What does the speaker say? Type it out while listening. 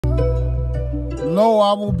Lo,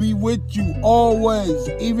 I will be with you always,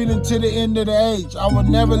 even until the end of the age. I will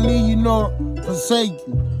never leave you nor forsake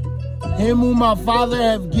you. Him whom my Father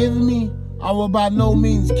hath given me, I will by no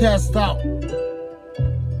means cast out.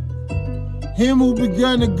 Him who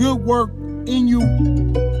begun a good work in you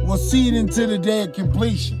will see it until the day of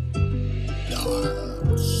completion.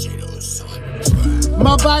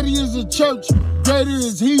 My body is a church, greater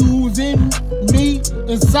is he who's in me.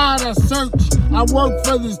 Inside I search, I work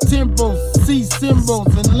for this temple, see symbols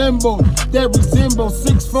and limbos that resemble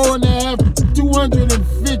 6'4.5",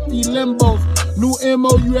 250 limbos. New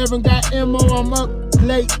MO, you haven't got MO, I'm up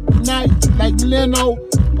late night like Leno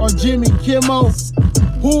or Jimmy Kimmel.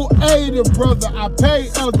 Who aid a brother, I pay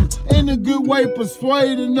others. In a good way,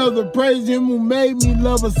 persuade another. Praise him who made me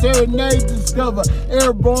love a serenade, discover.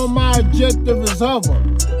 Airborne, my objective is hover.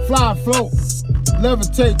 Fly, float,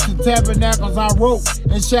 levitate to tabernacles I wrote.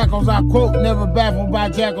 And shackles I quote, never baffled by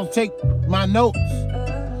jackals, take my notes.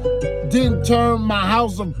 Didn't turn my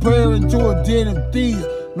house of prayer into a den of thieves.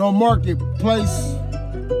 No marketplace,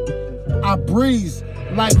 I breeze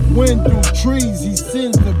like wind through trees. He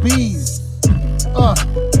sends the bees.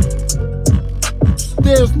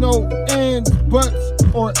 There's no ands, buts,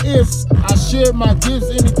 or ifs. I share my gifts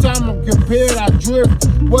anytime I'm compared. I drift,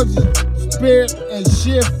 was it spirit and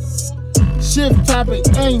shift? Shift topic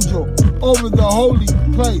angel over the holy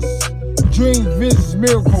place. Dreams, visions,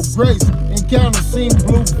 miracle, grace. Encounter seen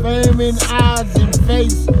blue famine, eyes and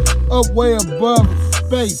face. Up way above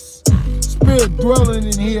space. Spirit dwelling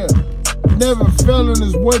in here. Never failing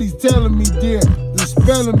is what he's telling me, dear. The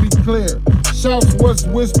spelling be clear. Shouts what's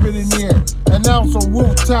whispered in here. Announce on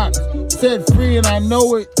rooftops. Set free and I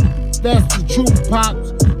know it. That's the truth,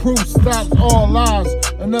 pops. Proof stops all lies.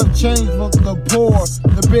 Enough change for the poor.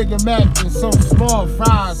 The bigger Mac and some small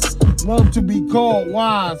fries. Want to be called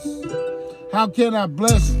wise. How can I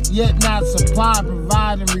bless yet not supply?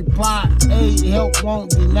 Provide and reply. Aid, help,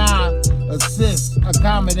 won't deny. Assist,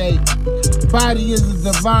 accommodate. Body is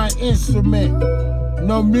a divine instrument.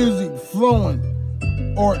 No music flowing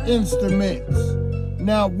or instruments.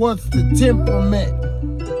 Now what's the temperament?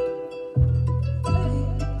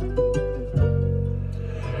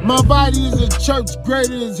 My body is a church,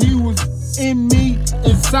 greater as he was in me.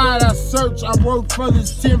 Inside I search, I work for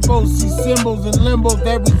this tempo. See symbols and limbos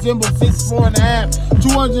that resemble 6'4.5",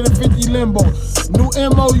 250 limbo. New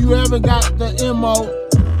MO, you haven't got the MO.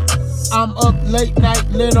 I'm up late night,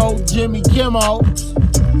 Leno, Jimmy Kimmel,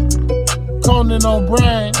 Conan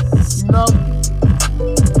O'Brien, you know.